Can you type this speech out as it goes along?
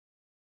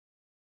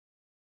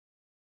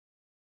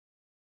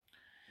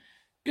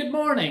Good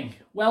morning.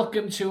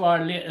 Welcome to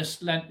our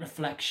latest Lent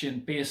reflection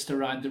based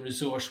around the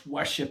resource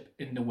Worship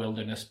in the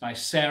Wilderness by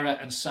Sarah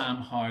and Sam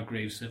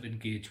Hargreaves of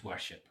Engage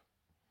Worship.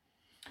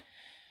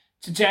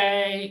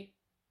 Today,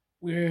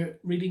 we're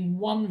reading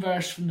one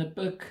verse from the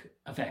book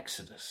of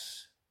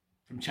Exodus,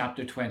 from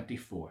chapter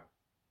 24.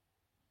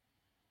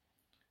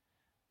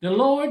 The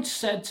Lord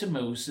said to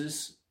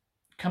Moses,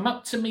 "Come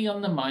up to me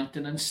on the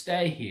mountain and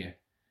stay here,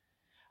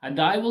 and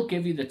I will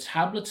give you the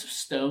tablets of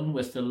stone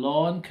with the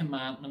law and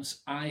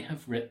commandments I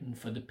have written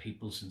for the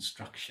people's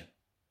instruction."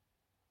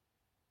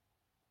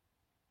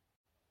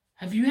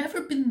 Have you ever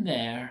been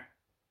there,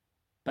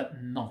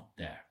 but not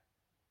there?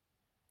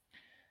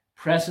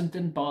 Present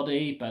in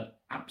body,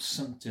 but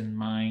absent in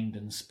mind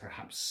and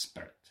perhaps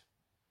spirit.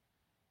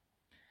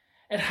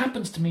 It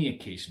happens to me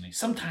occasionally,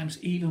 sometimes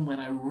even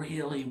when I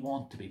really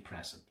want to be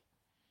present.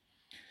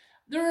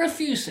 There are a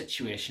few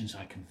situations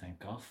I can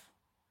think of.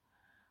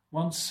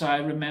 Once I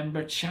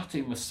remember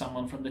chatting with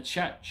someone from the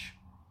church.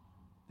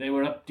 They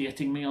were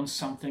updating me on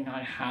something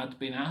I had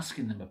been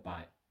asking them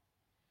about.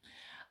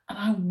 And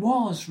I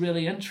was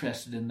really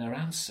interested in their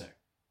answer.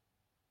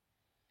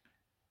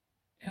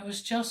 It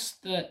was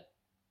just that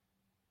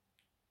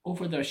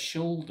over their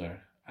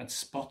shoulder, I'd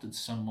spotted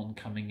someone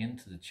coming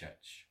into the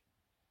church.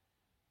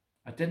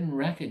 I didn't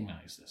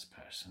recognize this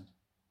person.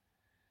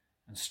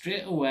 And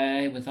straight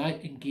away,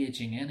 without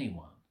engaging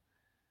anyone,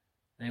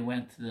 they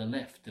went to the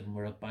lift and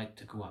were about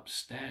to go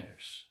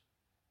upstairs.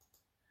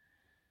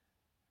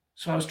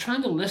 So I was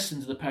trying to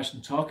listen to the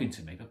person talking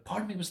to me, but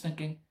part of me was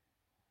thinking,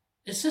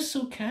 is this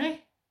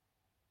okay?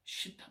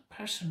 Should that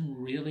person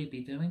really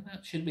be doing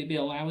that? Should we be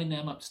allowing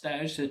them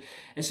upstairs?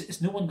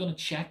 Is no one going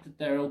to check that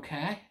they're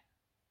okay?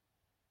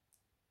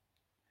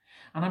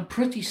 And I'm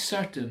pretty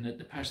certain that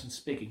the person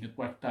speaking had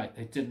worked out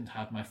they didn't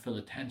have my full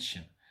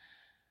attention,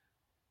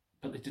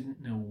 but they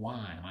didn't know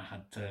why, and I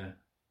had to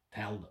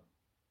tell them.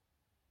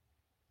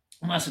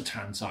 And as it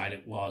turns out,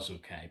 it was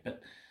okay,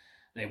 but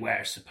they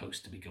were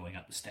supposed to be going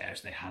up the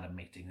stairs. They had a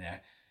meeting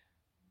there.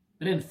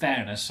 But in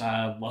fairness,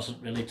 I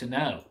wasn't really to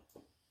know.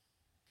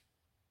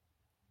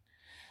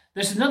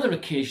 There's another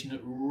occasion that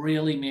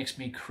really makes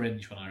me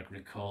cringe when I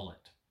recall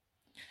it.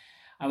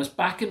 I was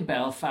back in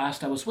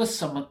Belfast. I was with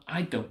someone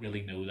I don't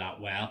really know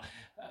that well.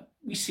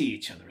 We see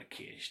each other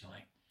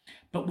occasionally,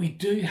 but we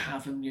do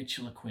have a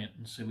mutual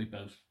acquaintance who we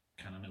both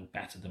kind of know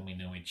better than we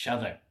know each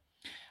other.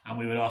 And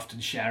we would often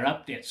share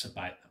updates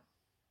about them.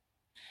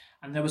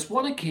 And there was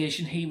one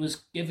occasion he was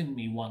giving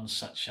me one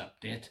such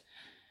update,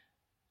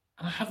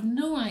 and I have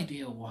no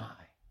idea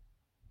why,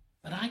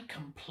 but I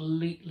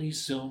completely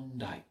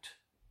zoned out.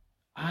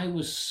 I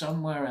was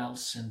somewhere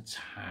else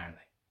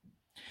entirely,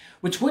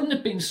 which wouldn't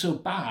have been so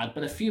bad,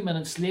 but a few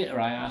minutes later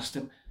I asked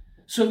him,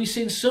 "So have you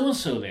seen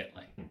so-and-so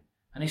lately?"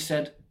 And he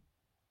said,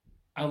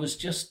 "I was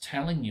just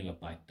telling you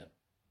about them."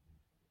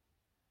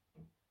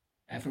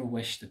 Ever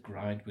wish the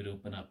ground would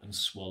open up and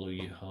swallow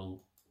you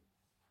whole?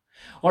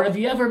 Or have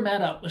you ever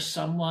met up with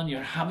someone,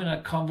 you're having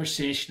a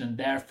conversation and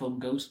their phone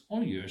goes,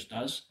 or yours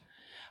does,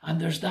 and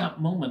there's that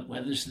moment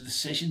where there's a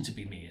decision to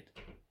be made.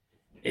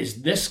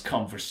 Is this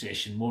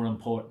conversation more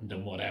important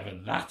than whatever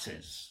that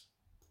is?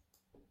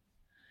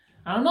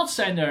 And I'm not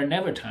saying there are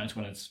never times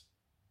when it's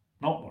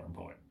not more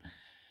important,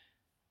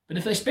 but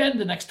if they spend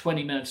the next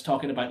 20 minutes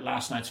talking about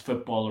last night's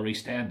football or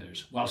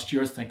EastEnders, whilst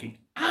you're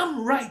thinking,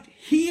 "I'm right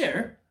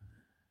here,"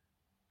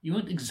 you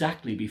won't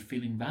exactly be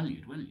feeling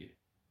valued, will you?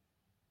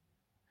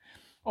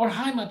 Or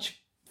how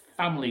much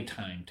family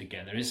time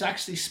together is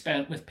actually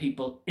spent with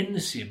people in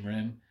the same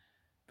room,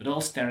 but all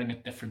staring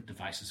at different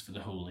devices for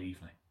the whole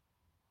evening.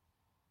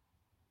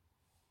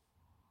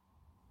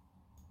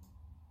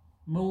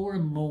 More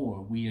and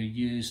more we are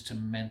used to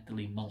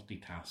mentally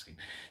multitasking,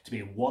 to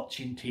be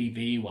watching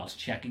TV whilst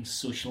checking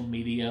social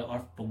media or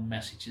phone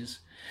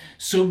messages.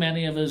 So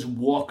many of us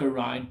walk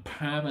around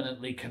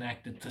permanently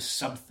connected to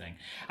something.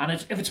 And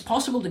if it's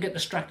possible to get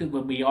distracted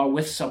when we are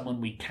with someone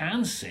we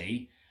can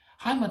see,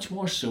 how much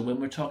more so when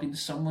we're talking to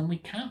someone we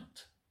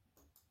can't?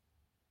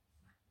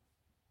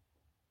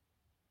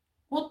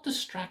 What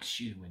distracts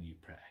you when you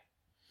pray?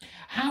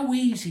 How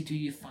easy do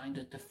you find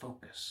it to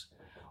focus?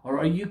 Or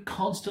are you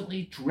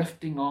constantly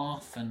drifting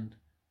off and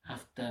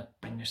have to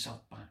bring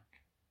yourself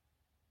back?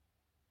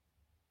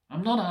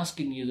 I'm not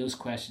asking you those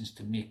questions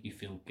to make you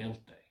feel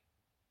guilty.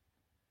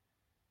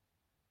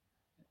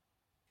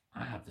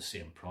 I have the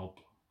same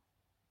problem.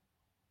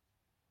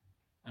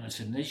 And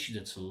it's an issue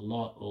that's a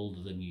lot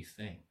older than you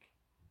think.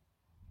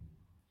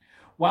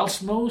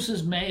 Whilst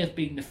Moses may have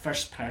been the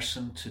first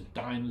person to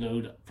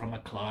download from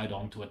a cloud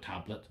onto a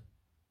tablet,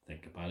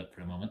 think about it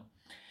for a moment,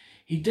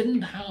 he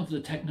didn't have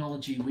the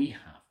technology we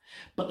have.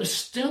 But there's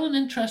still an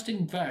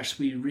interesting verse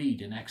we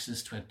read in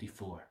Exodus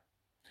 24.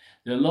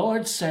 The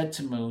Lord said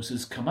to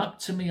Moses, "Come up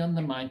to me on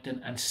the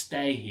mountain and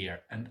stay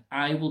here, and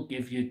I will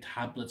give you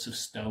tablets of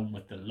stone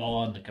with the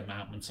law and the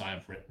commandments I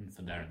have written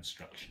for their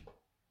instruction."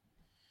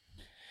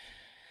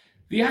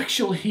 The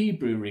actual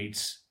Hebrew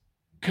reads,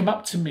 "Come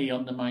up to me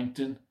on the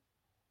mountain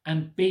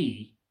and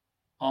be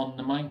on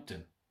the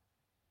mountain,"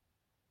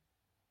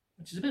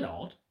 which is a bit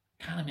odd.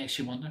 kind of makes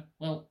you wonder,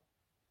 well,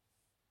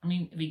 I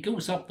mean, if he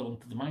goes up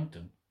onto the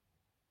mountain,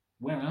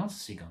 where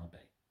else is he going to be?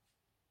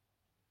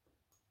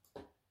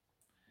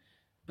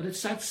 But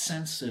it's that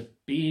sense of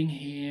being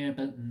here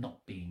but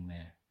not being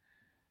there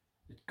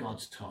that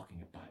God's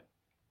talking about.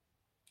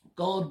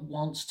 God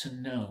wants to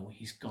know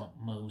he's got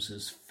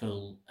Moses'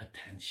 full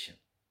attention.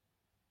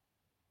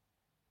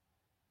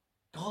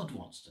 God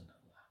wants to know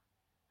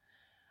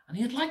that. And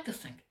he'd like to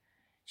think,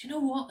 do you know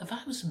what? If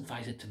I was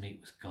invited to meet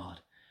with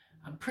God,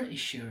 I'm pretty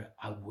sure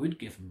I would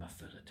give him my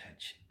full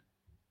attention.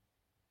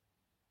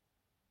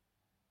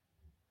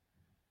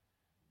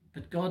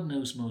 But God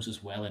knows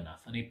Moses well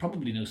enough, and he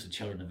probably knows the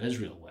children of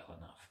Israel well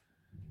enough,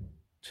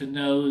 to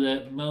know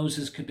that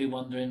Moses could be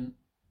wondering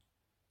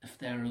if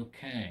they're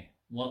okay.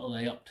 What are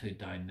they up to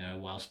down there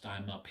whilst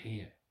I'm up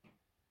here?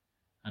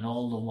 And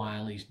all the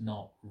while he's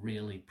not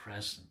really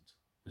present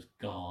with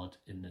God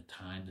in the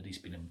time that he's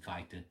been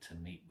invited to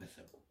meet with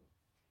him.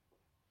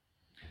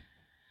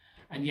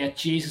 And yet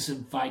Jesus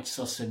invites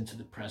us into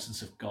the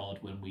presence of God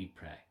when we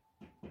pray.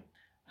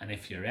 And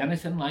if you're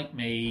anything like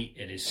me,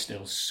 it is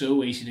still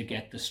so easy to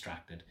get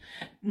distracted.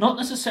 Not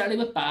necessarily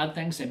with bad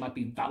things, they might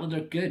be valid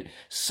or good.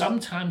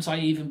 Sometimes I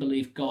even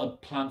believe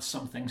God plants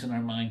some things in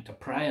our mind to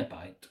pray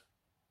about.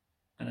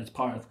 And it's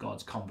part of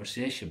God's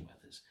conversation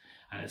with us.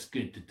 And it's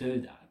good to do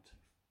that.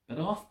 But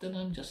often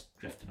I'm just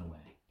drifting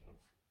away.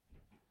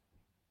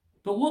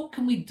 But what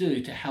can we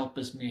do to help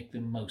us make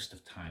the most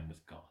of time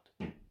with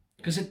God?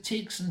 Because it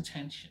takes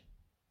intention.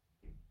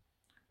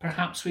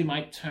 Perhaps we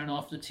might turn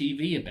off the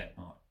TV a bit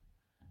more.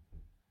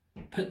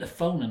 Put the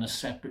phone in a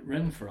separate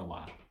room for a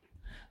while.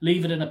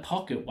 Leave it in a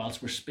pocket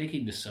whilst we're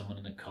speaking to someone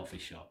in a coffee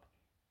shop,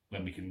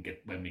 when we can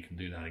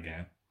do that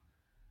again.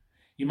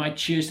 You might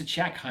choose to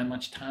check how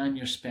much time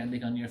you're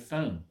spending on your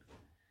phone.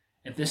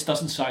 If this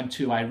doesn't sound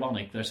too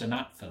ironic, there's an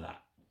app for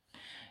that.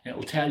 It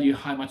will tell you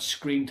how much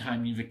screen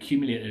time you've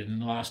accumulated in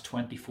the last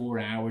 24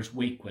 hours,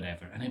 week,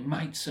 whatever, and it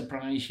might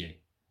surprise you.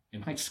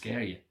 It might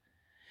scare you.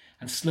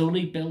 And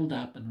slowly build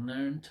up and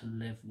learn to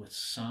live with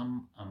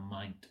some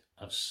amount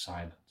of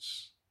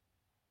silence.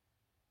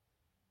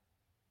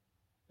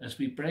 As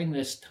we bring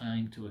this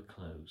time to a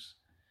close,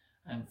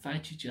 I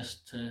invite you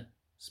just to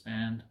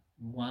spend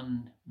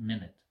 1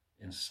 minute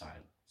in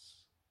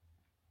silence.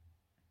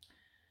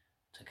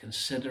 To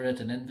consider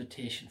it an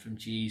invitation from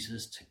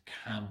Jesus to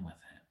come with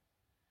him,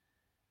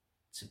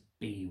 to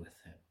be with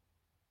him,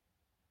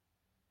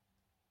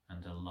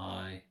 and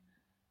allow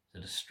the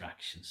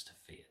distractions to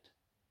fade.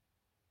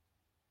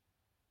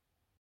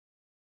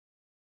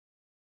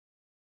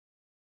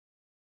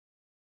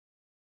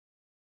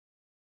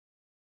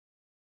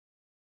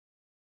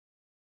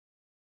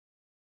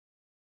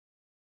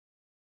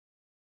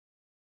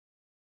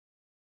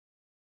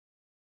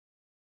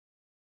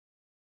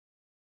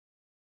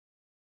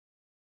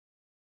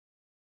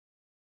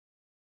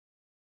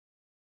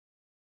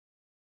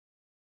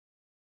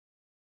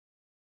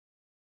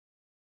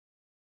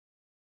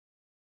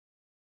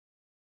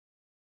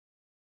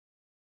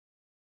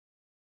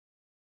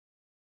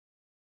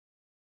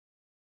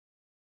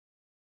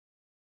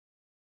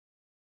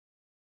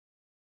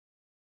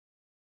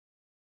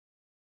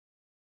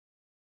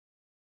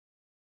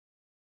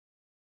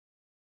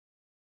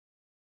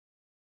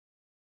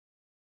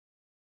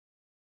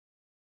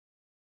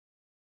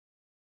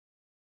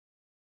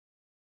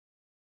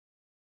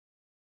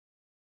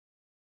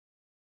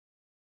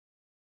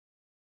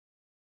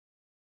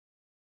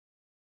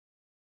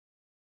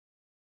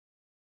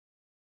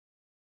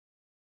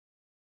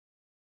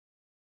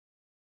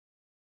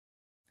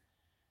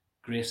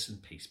 Grace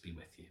and peace be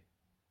with you.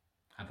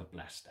 Have a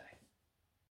blessed day.